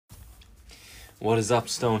What is up,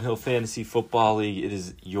 Stonehill Fantasy Football League? It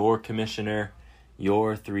is your commissioner,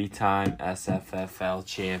 your three-time SFFL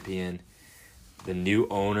champion, the new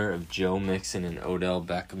owner of Joe Mixon and Odell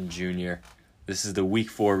Beckham Jr. This is the Week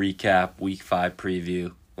 4 recap, Week 5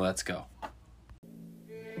 preview. Let's go.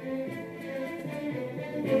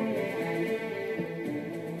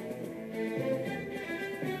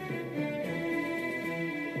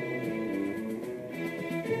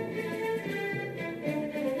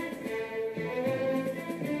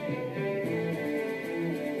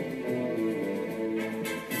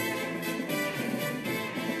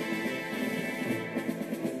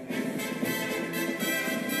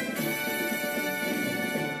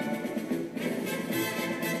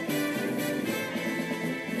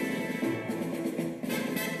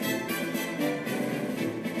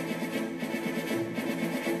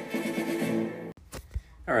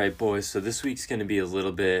 All right, boys, so this week's going to be a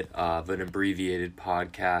little bit of an abbreviated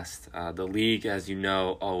podcast. The league, as you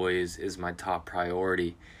know, always is my top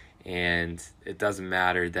priority, and it doesn't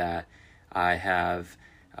matter that I have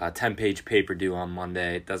a 10-page paper due on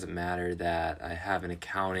Monday. It doesn't matter that I have an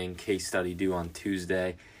accounting case study due on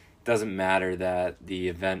Tuesday. It doesn't matter that the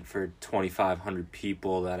event for 2,500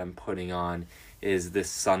 people that I'm putting on is this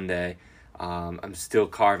Sunday. I'm still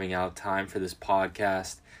carving out time for this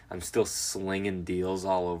podcast. I'm still slinging deals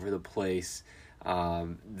all over the place.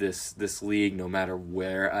 This league, no matter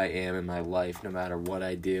where I am in my life, no matter what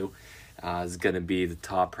I do, is going to be the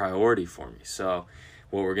top priority for me. So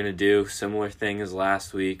what we're going to do, similar thing as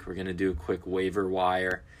last week, we're going to do a quick waiver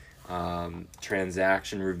wire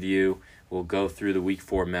transaction review. We'll go through the Week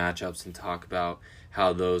 4 matchups and talk about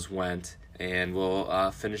how those went, and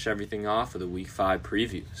we'll finish everything off with a Week 5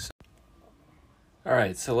 preview. All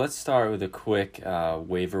right, so let's start with a quick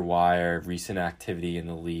waiver wire, recent activity in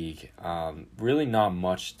the league. Really not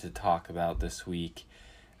much to talk about this week.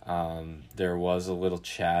 There was a little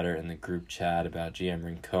chatter in the group chat about GM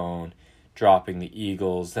Rincon dropping the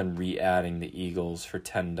Eagles, then re-adding the Eagles for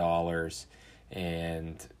 $10,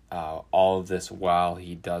 and all of this while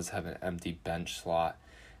he does have an empty bench slot.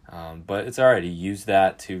 But it's all right. He used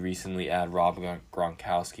that to recently add Rob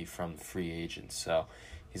Gronkowski from the free agents, so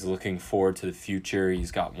he's looking forward to the future.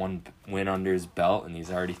 He's got one win under his belt, and he's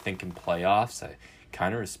already thinking playoffs. I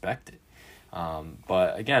kind of respect it.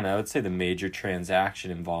 But again, I would say the major transaction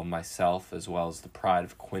involved myself as well as the pride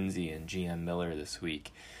of Quincy and GM Miller this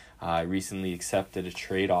week. I recently accepted a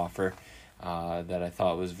trade offer that I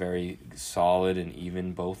thought was very solid and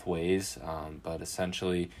even both ways. But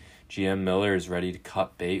essentially, GM Miller is ready to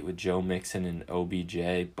cut bait with Joe Mixon and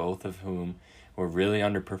OBJ, both of whom were really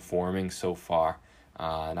underperforming so far.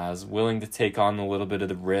 And I was willing to take on a little bit of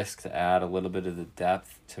the risk to add a little bit of the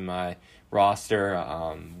depth to my roster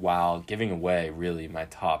while giving away really my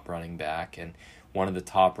top running back and one of the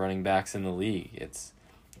top running backs in the league. It's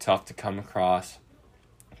tough to come across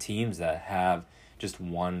teams that have just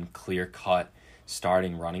one clear-cut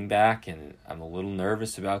starting running back, and I'm a little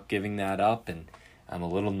nervous about giving that up, and I'm a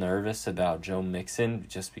little nervous about Joe Mixon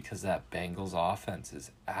just because that Bengals offense is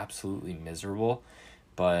absolutely miserable.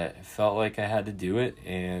 But I felt like I had to do it,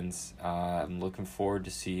 and I'm looking forward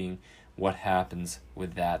to seeing what happens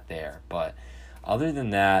with that there. But other than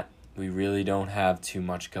that, we really don't have too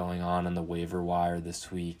much going on the waiver wire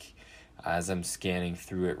this week as I'm scanning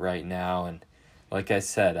through it right now. And like I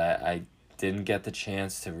said, I didn't get the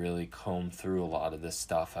chance to really comb through a lot of this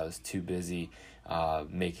stuff. I was too busy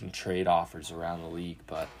making trade offers around the league.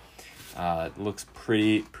 But it looks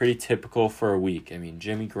pretty typical for a week. I mean,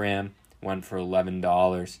 Jimmy Graham went for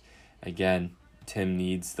 $11. Again, Tim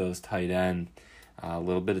needs those tight end, a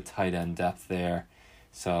little bit of tight end depth there,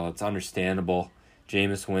 so it's understandable.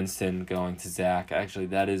 Jameis Winston going to Zach. Actually,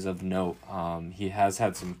 that is of note. He has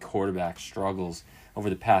had some quarterback struggles over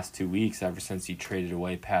the past 2 weeks ever since he traded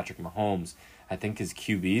away Patrick Mahomes. I think his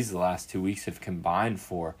QBs the last 2 weeks have combined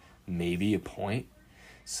for maybe a point.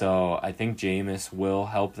 So I think Jameis will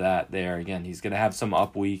help that there. Again, he's going to have some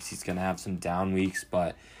up weeks. He's going to have some down weeks,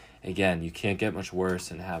 but again, you can't get much worse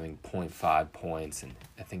than having 0.5 points and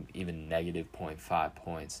I think even negative 0.5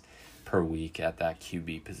 points per week at that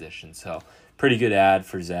QB position. So pretty good ad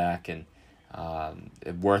for Zach, and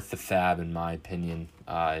worth the fab in my opinion.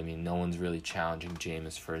 I mean, no one's really challenging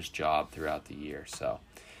Jameis for his job throughout the year. So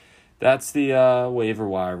that's the waiver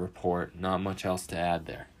wire report. Not much else to add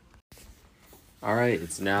there. All right,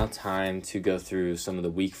 it's now time to go through some of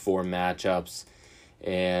the Week 4 matchups.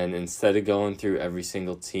 And instead of going through every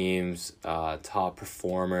single team's top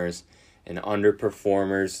performers and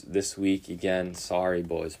underperformers this week, again, sorry,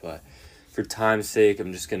 boys, but for time's sake,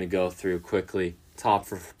 I'm just going to go through quickly top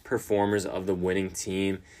performers of the winning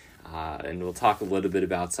team. And we'll talk a little bit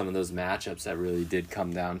about some of those matchups that really did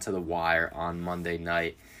come down to the wire on Monday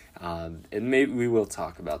night. And maybe we will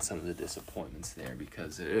talk about some of the disappointments there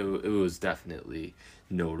because it was definitely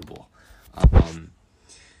notable.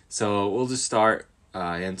 So we'll just start.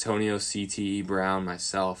 Antonio CTE Brown,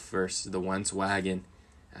 myself, versus the Wentz Wagon.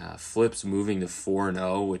 Flips moving to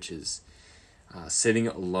 4-0, which is sitting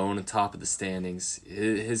alone atop of the standings.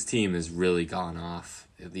 His team has really gone off.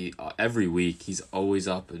 Every week he's always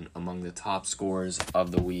up among the top scorers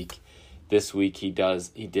of the week. This week he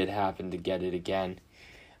did happen to get it again,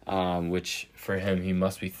 which for him, he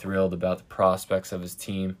must be thrilled about the prospects of his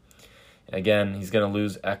team. Again, he's going to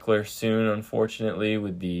lose Eckler soon, unfortunately,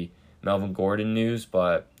 with the Melvin Gordon news,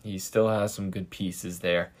 but he still has some good pieces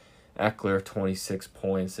there. Eckler, 26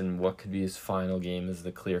 points in what could be his final game as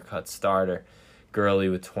the clear-cut starter. Gurley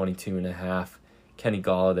with 22.5. Kenny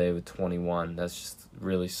Golladay with 21. That's just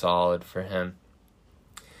really solid for him.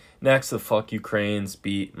 Next, the Fuck Ukrainians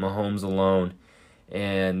beat Mahomes alone.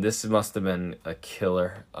 And this must have been a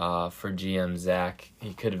killer for GM Zach.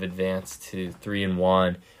 He could have advanced to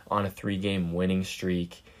 3-1 on a 3-game winning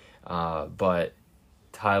streak. But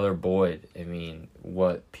Tyler Boyd, I mean,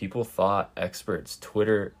 what people thought,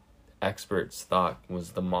 Twitter experts thought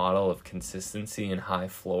was the model of consistency and high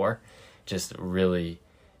floor, just really,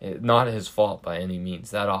 not his fault by any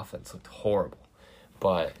means. That offense looked horrible,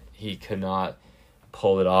 but he could not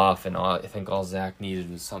pull it off, and I think all Zach needed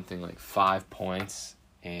was something like 5 points,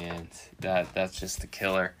 and that's just the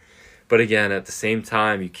killer. But again, at the same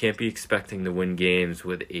time, you can't be expecting to win games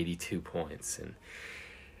with 82 points, and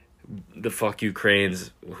the Fuck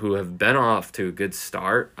Ukrainians, who have been off to a good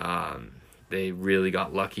start, they really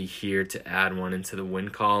got lucky here to add one into the win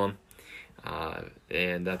column.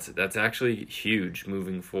 And that's actually huge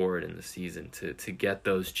moving forward in the season to get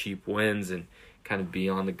those cheap wins and kind of be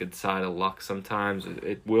on the good side of luck sometimes.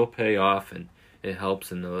 It will pay off, and it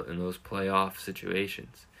helps in those playoff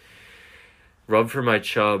situations. Rub for my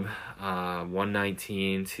Chubb,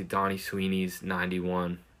 119 to Donnie Sweeney's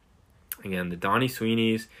 91. Again, the Donnie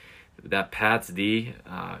Sweeney's, that Pats D,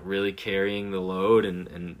 really carrying the load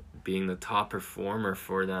and being the top performer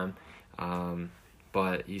for them.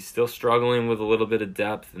 But he's still struggling with a little bit of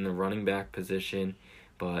depth in the running back position.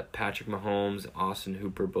 But Patrick Mahomes, Austin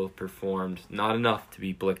Hooper both performed. Not enough to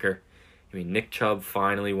beat Blicker. I mean, Nick Chubb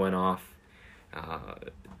finally went off.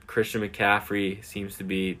 Christian McCaffrey seems to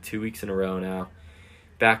be 2 weeks in a row now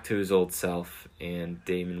back to his old self. And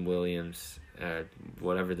Damon Williams,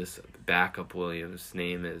 whatever this backup Williams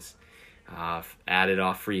name is, added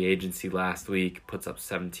off free agency last week, puts up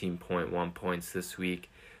 17.1 points this week.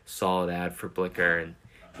 Solid ad for Blicker, and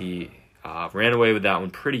he ran away with that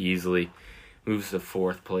one pretty easily. Moves to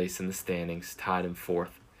 4th place in the standings, tied in 4th.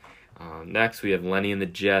 Next, we have Lenny and the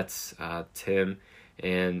Jets, Tim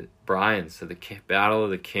and Brian. So the battle of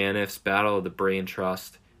the Caniffs, battle of the brain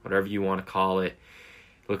trust, whatever you want to call it.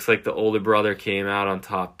 Looks like the older brother came out on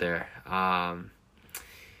top there.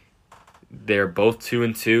 They're both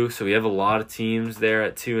 2-2, so we have a lot of teams there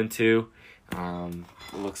at 2-2.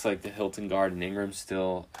 It looks like the Hilton Garden Ingram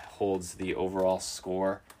still holds the overall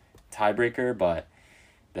score tiebreaker, but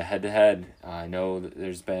the head-to-head, I know that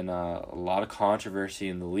there's been a lot of controversy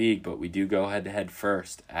in the league, but we do go head-to-head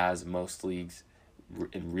first, as most leagues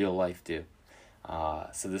in real life do.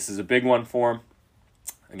 So this is a big one for him.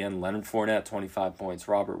 Again, Leonard Fournette, 25 points.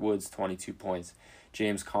 Robert Woods, 22 points.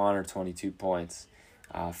 James Conner, 22 points.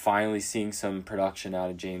 Finally seeing some production out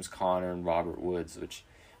of James Conner and Robert Woods, which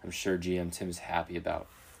I'm sure GM Tim's happy about.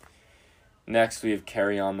 Next, we have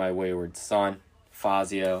Carry On My Wayward Son,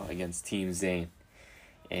 Fazio against Team Zane.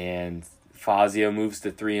 And Fazio moves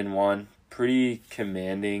to 3-1. Pretty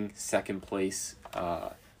commanding second place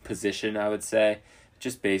position, I would say,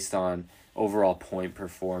 just based on overall point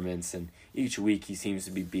performance. And each week he seems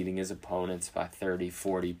to be beating his opponents by 30,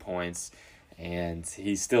 40 points. And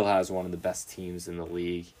he still has one of the best teams in the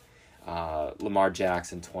league. Lamar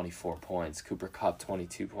Jackson, 24 points. Cooper Kupp,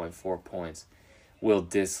 22.4 points. Will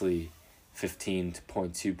Disley,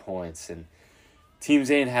 15.2 points. And Team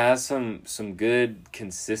Zane has some good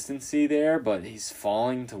consistency there, but he's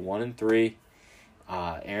falling to 1-3.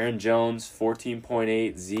 Aaron Jones,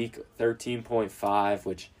 14.8. Zeke, 13.5,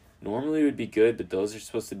 which normally would be good, but those are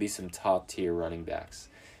supposed to be some top-tier running backs.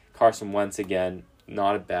 Carson Wentz, again,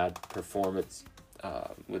 not a bad performance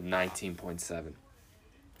with 19.7.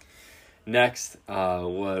 Next,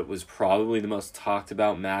 what was probably the most talked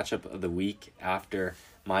about matchup of the week after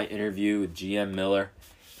my interview with GM Miller,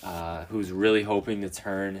 who's really hoping to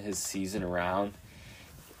turn his season around,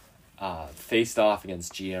 faced off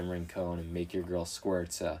against GM Rincon and Make Your Girl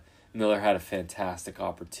Squirt. Miller had a fantastic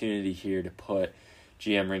opportunity here to put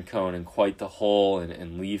GM Rincon in quite the hole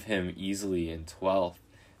and leave him easily in 12th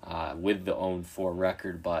with the 0-4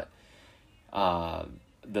 record. But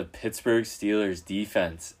the Pittsburgh Steelers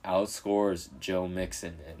defense outscores Joe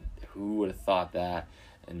Mixon, and who would have thought that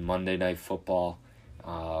in Monday Night Football?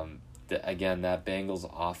 Again, that Bengals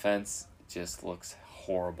offense just looks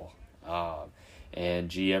horrible. And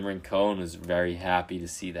GM Rincon was very happy to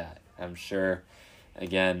see that. I'm sure,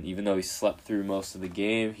 again, even though he slept through most of the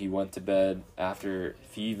game, he went to bed after,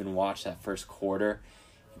 if he even watched that first quarter,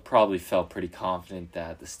 he probably felt pretty confident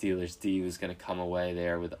that the Steelers D was going to come away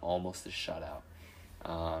there with almost a shutout.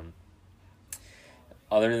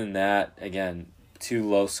 Other than that, again, 2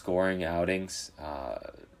 low-scoring outings,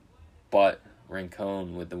 but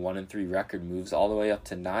Rincon with the 1-3 record moves all the way up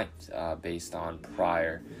to 9th based on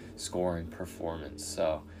prior scoring performance.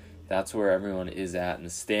 So that's where everyone is at in the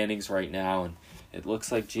standings right now, and it looks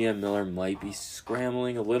like GM Miller might be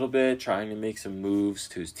scrambling a little bit, trying to make some moves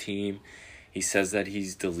to his team. He says that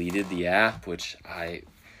he's deleted the app, which I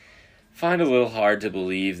find a little hard to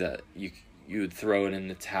believe that you would throw it in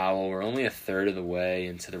the towel. We're only a third of the way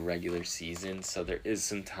into the regular season, so there is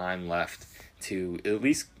some time left to at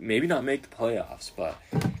least maybe not make the playoffs, but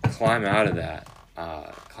climb out of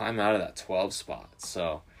that 12 spot.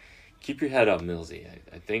 So keep your head up, Millsy.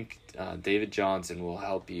 I think David Johnson will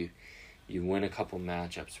help you win a couple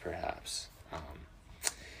matchups perhaps.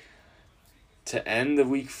 To end the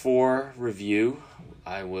Week 4 review,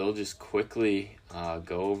 I will just quickly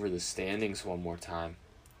go over the standings one more time,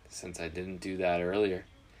 since I didn't do that earlier.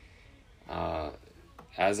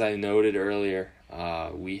 As I noted earlier,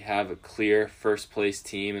 we have a clear first-place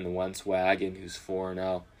team in the Wentz Wagon, who's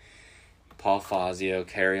 4-0. Paul Fazio,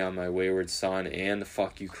 Carry On My Wayward Son, and the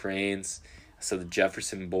Fuck Ukraines. So the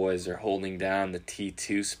Jefferson boys are holding down the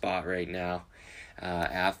T2 spot right now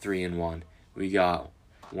at 3-1. We got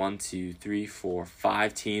 5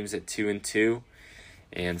 teams at 2-2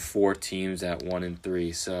 and 4 teams at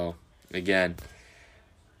 1-3. So, again,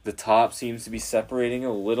 the top seems to be separating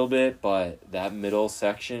a little bit, but that middle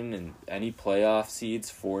section and any playoff seeds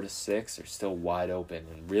 4 to 6 are still wide open.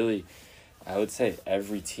 And really, I would say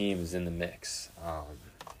every team is in the mix.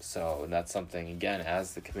 So that's something, again,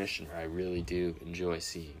 as the commissioner, I really do enjoy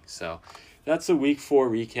seeing. So that's a Week 4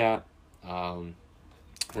 recap.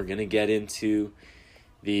 We're going to get into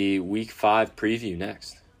the Week 5 preview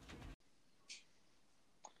next.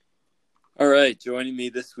 All right, joining me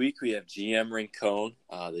this week, we have GM Rincon,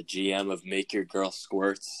 the GM of Make Your Girl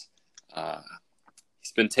Squirts.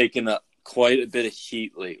 He's been taking up quite a bit of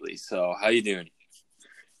heat lately, so how you doing?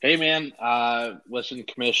 Hey, man. Listen,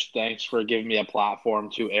 Commish, thanks for giving me a platform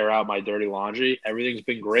to air out my dirty laundry. Everything's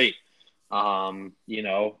been great.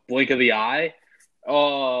 Blink of the eye.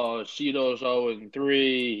 Oh, Cito's 0-3.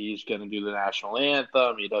 He's going to do the national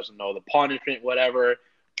anthem. He doesn't know the punishment, whatever.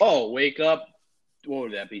 Oh, wake up. What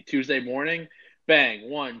would that be? Tuesday morning? Bang.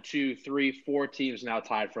 1, 2, 3, 4 teams now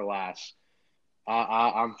tied for last.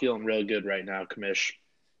 I'm feeling real good right now, Commish.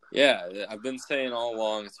 Yeah, I've been saying all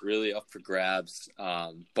along it's really up for grabs.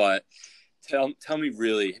 But tell me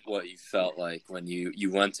really what you felt like when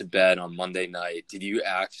you went to bed on Monday night. Did you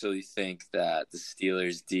actually think that the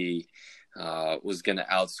Steelers D was going to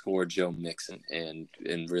outscore Joe Mixon and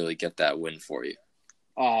really get that win for you?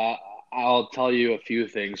 I'll tell you a few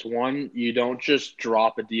things. One, you don't just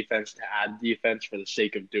drop a defense to add defense for the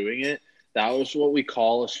sake of doing it. That was what we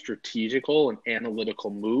call a strategical and analytical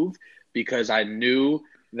move, because I knew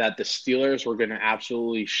that the Steelers were going to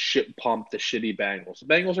absolutely shit pump the shitty Bengals. The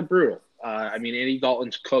Bengals are brutal. Andy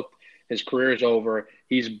Dalton's cooked. His career is over.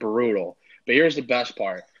 He's brutal. But here's the best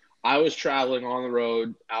part. I was traveling on the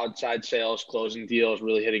road, outside sales, closing deals,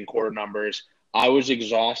 really hitting quarter numbers. I was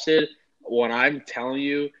exhausted. When I'm telling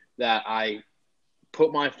you that I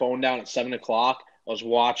put my phone down at 7 o'clock, I was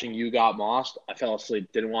watching You Got Mossed. I fell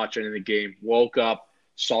asleep, didn't watch any of the game, woke up,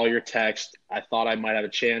 saw your text. I thought I might have a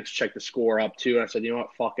chance, check the score up too. And I said, you know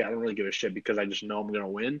what, fuck it. I don't really give a shit because I just know I'm going to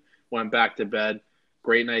win. Went back to bed,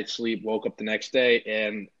 great night's sleep, woke up the next day,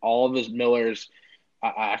 and all of his Millers,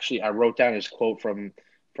 I wrote down his quote from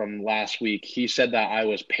last week. He said that I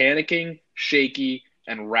was panicking, shaky,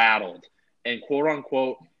 and rattled. And quote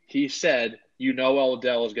unquote, he said,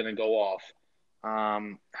 Odell is going to go off.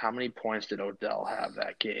 How many points did Odell have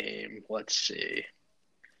that game? Let's see.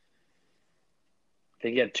 I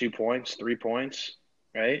think he had 2 points, 3 points,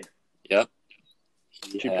 right? Yep.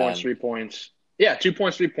 2 points, 3 points. Yeah, 2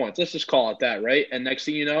 points, 3 points. Let's just call it that, right? And next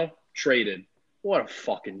thing you know, traded. What a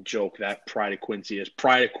fucking joke that Pride of Quincy is.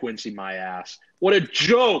 Pride of Quincy, my ass. What a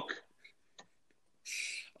joke!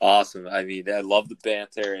 Awesome. I love the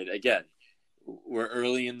banter. And again, we're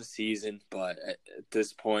early in the season, but at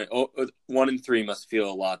this point, 1-3 must feel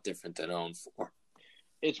a lot different than 0-4.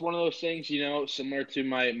 It's one of those things, similar to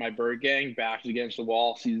my Bird Gang, backs against the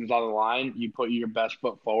wall, season's on the line. You put your best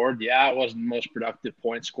foot forward. Yeah, it wasn't the most productive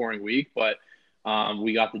point scoring week, but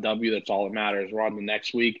we got the W. That's all that matters. We're on the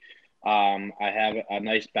next week. I have a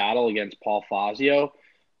nice battle against Paul Fazio.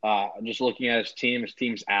 Just looking at his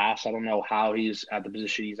team's ass. I don't know how he's at the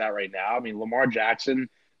position he's at right now. I mean, Lamar Jackson,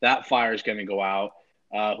 that fire is going to go out.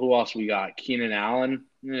 Who else we got? Keenan Allen,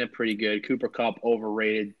 pretty good. Cooper Kupp,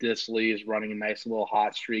 overrated. Disley is running a nice little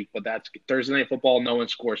hot streak, but that's Thursday Night Football. No one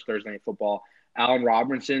scores Thursday Night Football. Allen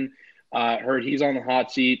Robinson, heard he's on the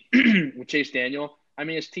hot seat with Chase Daniel. I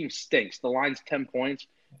mean, his team stinks. The line's 10 points.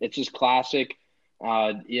 It's just classic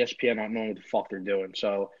ESPN not knowing what the fuck they're doing.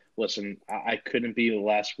 So, listen, I couldn't be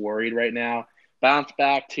less worried right now. Bounce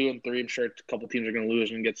back 2-3. I'm sure a couple teams are going to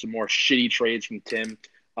lose and get some more shitty trades from Tim.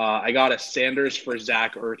 I got a Sanders for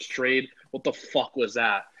Zach Ertz trade. What the fuck was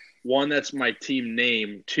that? One, that's my team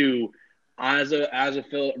name. Two, as a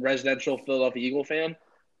residential Philadelphia Eagle fan,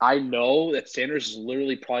 I know that Sanders is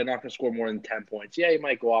literally probably not going to score more than 10 points. Yeah, he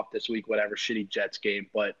might go off this week, whatever, shitty Jets game,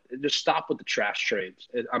 but just stop with the trash trades.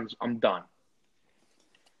 I'm done.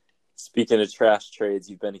 Speaking of trash trades,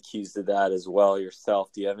 you've been accused of that as well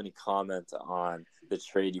yourself. Do you have any comment on the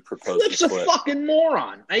trade you proposed? Flip's a fucking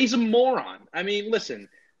moron. He's a moron. I mean, listen,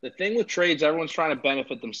 the thing with trades, everyone's trying to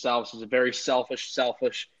benefit themselves. It's a very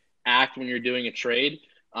selfish act when you're doing a trade.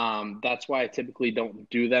 That's why I typically don't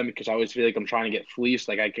do them, because I always feel like I'm trying to get fleeced.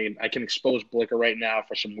 Like I can expose Blicker right now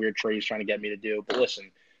for some weird trades trying to get me to do. But listen,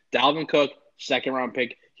 Dalvin Cook, second round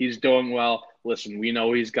pick, he's doing well. Listen, we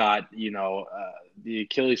know he's got, the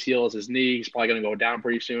Achilles heel is his knee. He's probably going to go down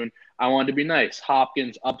pretty soon. I wanted to be nice.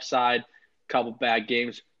 Hopkins, upside, couple bad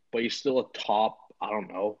games, but he's still a top,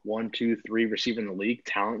 1, 2, 3 receiver in the league,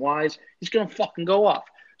 talent-wise. He's going to fucking go off.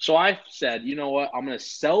 So I said, you know what? I'm going to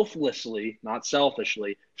selflessly, not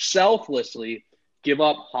selfishly, give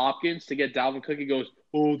up Hopkins to get Dalvin Cook. He goes,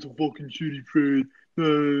 oh, it's a fucking shitty trade.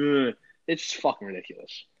 It's just fucking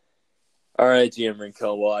ridiculous. All right, GM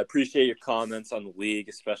Rincon. Well, I appreciate your comments on the league,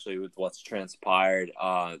 especially with what's transpired.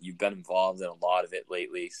 You've been involved in a lot of it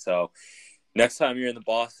lately. So next time you're in the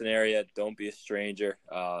Boston area, don't be a stranger.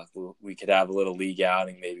 We could have a little league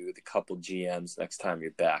outing, maybe with a couple GMs next time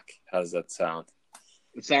you're back. How does that sound?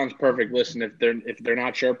 It sounds perfect. Listen, if they're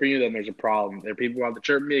not chirping you, then there's a problem. There are people who want to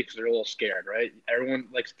chirp me because they're a little scared, right? Everyone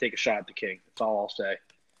likes to take a shot at the king. That's all I'll say.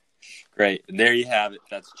 Great. And there you have it.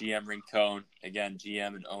 That's GM Rincon. Again,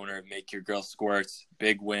 GM and owner of Make Your Girl Squirts.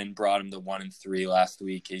 Big win. Brought him to 1-3 last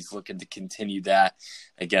week. He's looking to continue that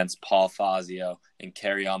against Paul Fazio and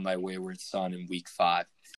carry on my wayward son in week 5.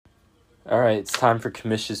 All right. It's time for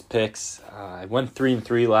Commish's picks. I went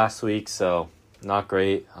 3-3 last week, so not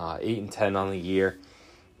great. 8-10 on the year.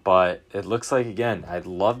 But it looks like, again, I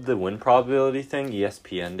love the win probability thing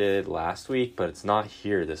ESPN did last week, but it's not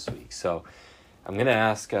here this week. So I'm going to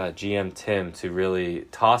ask GM Tim to really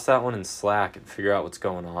toss that one in Slack and figure out what's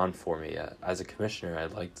going on for me. As a commissioner, I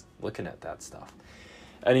liked looking at that stuff.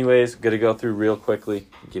 Anyways, going to go through real quickly,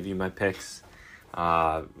 give you my picks.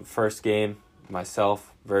 First game,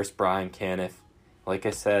 myself versus Brian Caniff. Like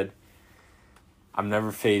I said, I'm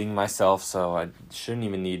never fading myself, so I shouldn't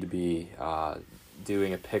even need to be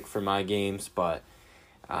doing a pick for my games, but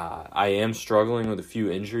I am struggling with a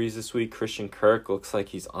few injuries this week. Christian Kirk looks like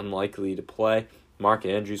he's unlikely to play. Mark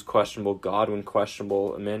Andrews questionable. Godwin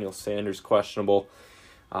questionable. Emmanuel Sanders questionable.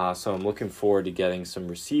 So I'm looking forward to getting some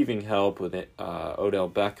receiving help with Odell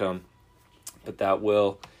Beckham, but that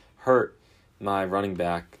will hurt my running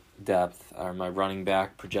back depth or my running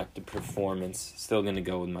back projected performance. Still going to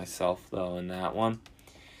go with myself, though, in that one.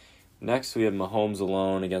 Next, we have Mahomes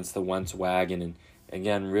alone against the Wentz wagon. And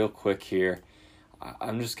again, real quick here,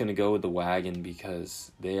 I'm just going to go with the wagon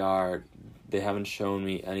because they haven't shown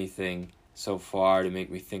me anything so far to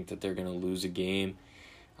make me think that they're going to lose a game.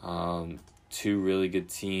 Two really good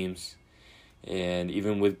teams. And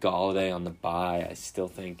even with Galladay on the bye, I still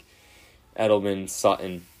think Edelman,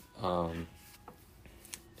 Sutton, don't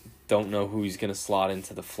know who he's going to slot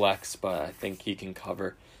into the flex, but I think he can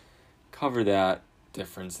cover that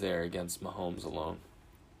difference there against Mahomes alone.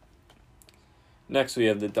 Next, we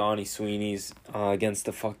have the Donnie Sweeneys against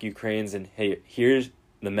the Fuck Ukraines. And hey, here's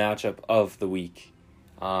the matchup of the week.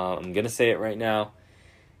 I'm going to say it right now.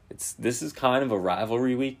 This is kind of a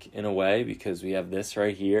rivalry week in a way because we have this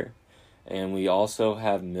right here. And we also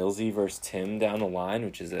have Millsy versus Tim down the line,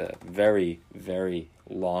 which is a very, very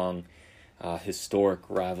long, historic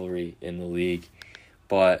rivalry in the league.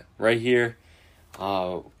 But right here,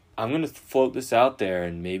 I'm going to float this out there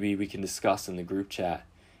and maybe we can discuss in the group chat.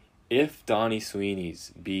 if Donnie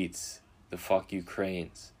Sweeney's beats the Fuck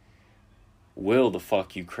Ukraines, will the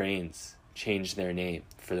Fuck Ukraines change their name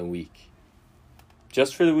for the week?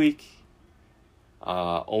 Just for the week.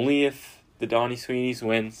 Only if the Donnie Sweeney's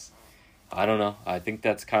wins. I don't know. I think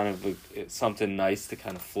that's kind of something nice to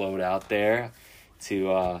kind of float out there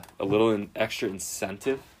to a little extra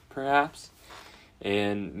incentive, perhaps.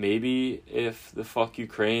 And maybe if the Fuck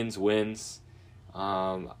Ukraines wins,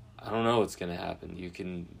 I don't know what's going to happen.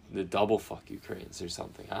 The double Fuck Ukraines or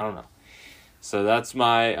something. I don't know. So I'm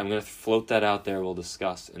going to float that out there. We'll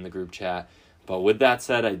discuss in the group chat. But with that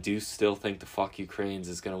said, I do still think the Fuck Ukraines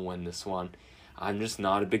is going to win this one. I'm just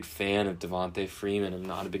not a big fan of Devontae Freeman. I'm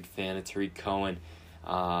not a big fan of Tariq Cohen.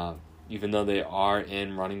 Even though they are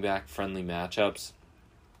in running back friendly matchups.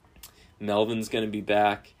 Melvin's going to be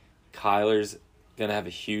back. Kyler's going to have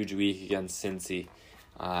a huge week against Cincy.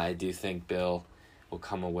 I do think Bill will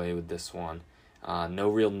come away with this one. No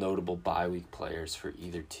real notable bye week players for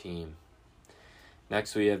either team.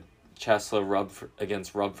 Next we have Chesla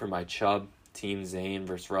against Rub for My Chub. Team Zane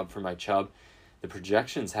versus Rub for My Chub. The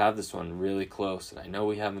projections have this one really close, and I know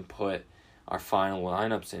we haven't put our final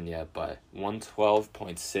lineups in yet, but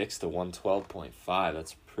 112.6 to 112.5,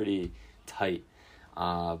 that's pretty tight.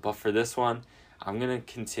 But for this one, I'm going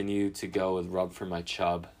to continue to go with Rub for My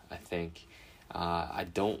Chub, I think. I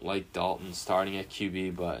don't like Dalton starting at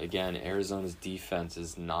QB, but again, Arizona's defense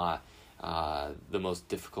is not the most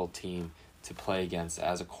difficult team to play against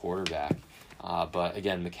as a quarterback. But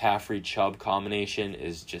again, McCaffrey-Chubb combination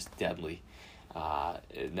is just deadly.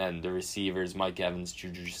 And then the receivers, Mike Evans,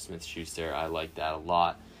 Juju Smith-Schuster, I like that a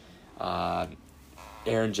lot.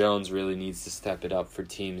 Aaron Jones really needs to step it up for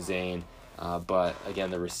Team Zane. But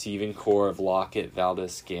again, the receiving core of Lockett,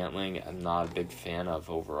 Valdez, Scantling, I'm not a big fan of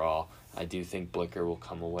overall. I do think Blicker will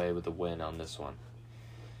come away with a win on this one.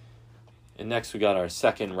 And next we got our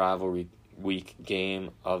second rivalry week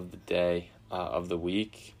game of the day, of the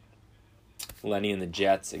week. Lenny and the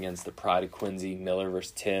Jets against the Pride of Quincy, Miller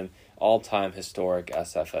versus Tim, all-time historic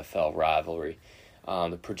SFFL rivalry.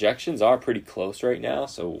 The projections are pretty close right now,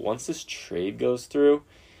 so once this trade goes through,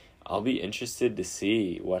 I'll be interested to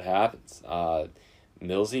see what happens.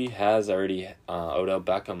 Millsy has already Odell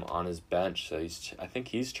Beckham on his bench, so I think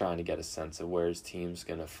he's trying to get a sense of where his team's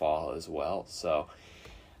going to fall as well. So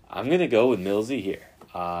I'm going to go with Millsy here.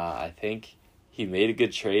 I think he made a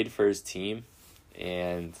good trade for his team,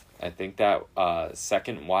 and I think that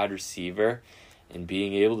second wide receiver and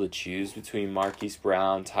being able to choose between Marquise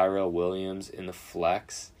Brown, Tyrell Williams in the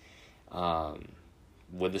flex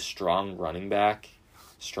with a strong running back,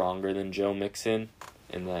 stronger than Joe Mixon,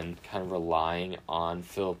 and then kind of relying on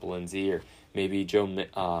Philip Lindsay, or maybe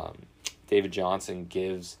David Johnson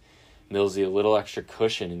gives Millsy a little extra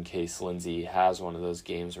cushion in case Lindsay has one of those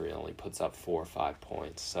games where he only puts up 4 or 5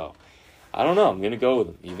 points. So I don't know. I'm going to go with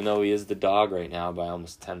him, even though he is the dog right now by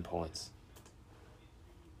almost 10 points.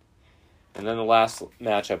 And then the last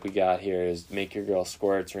matchup we got here is Make Your Girl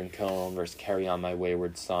Squirts Rincon versus Carry On My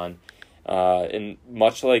Wayward Son. And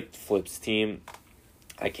much like Flip's team,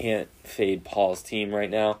 I can't fade Paul's team right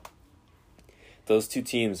now. Those two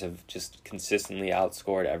teams have just consistently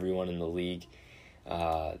outscored everyone in the league.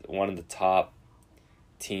 One of the top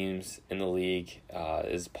teams in the league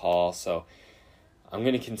is Paul, so I'm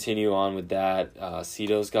going to continue on with that.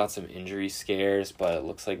 Cito's got some injury scares, but it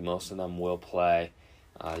looks like most of them will play.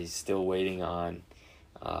 He's still waiting on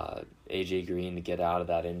AJ Green to get out of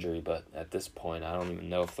that injury, but at this point, I don't even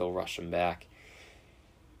know if they'll rush him back.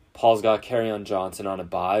 Paul's got Kerryon Johnson on a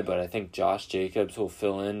bye, but I think Josh Jacobs will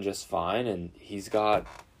fill in just fine, and he's got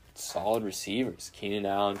solid receivers. Keenan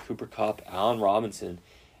Allen, Cooper Kupp, Allen Robinson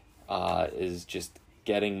is just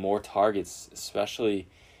getting more targets, especially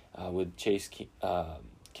with Chase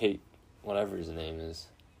whatever his name is.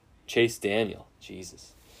 Chase Daniel.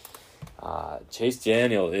 Jesus. Chase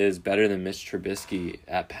Daniel is better than Mitch Trubisky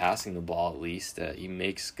at passing the ball at least. He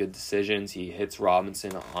makes good decisions. He hits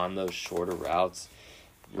Robinson on those shorter routes.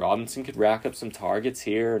 Robinson could rack up some targets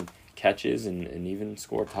here and catches and even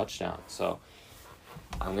score touchdowns. So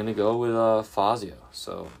I'm going to go with Fazio.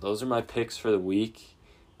 So those are my picks for the week.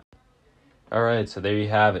 All right, so there you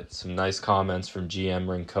have it. Some nice comments from GM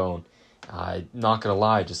Rincon. I'm not going to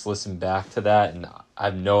lie, just listen back to that, and I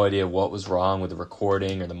have no idea what was wrong with the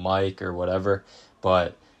recording or the mic or whatever,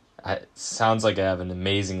 but it sounds like I have an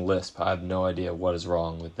amazing lisp. I have no idea what is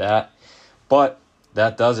wrong with that. But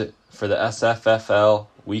that does it for the SFFL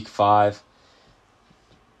Week 5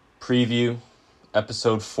 preview,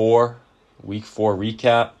 Episode 4, Week 4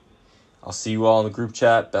 recap. I'll see you all in the group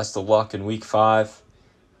chat. Best of luck in Week 5.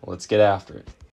 Let's get after it.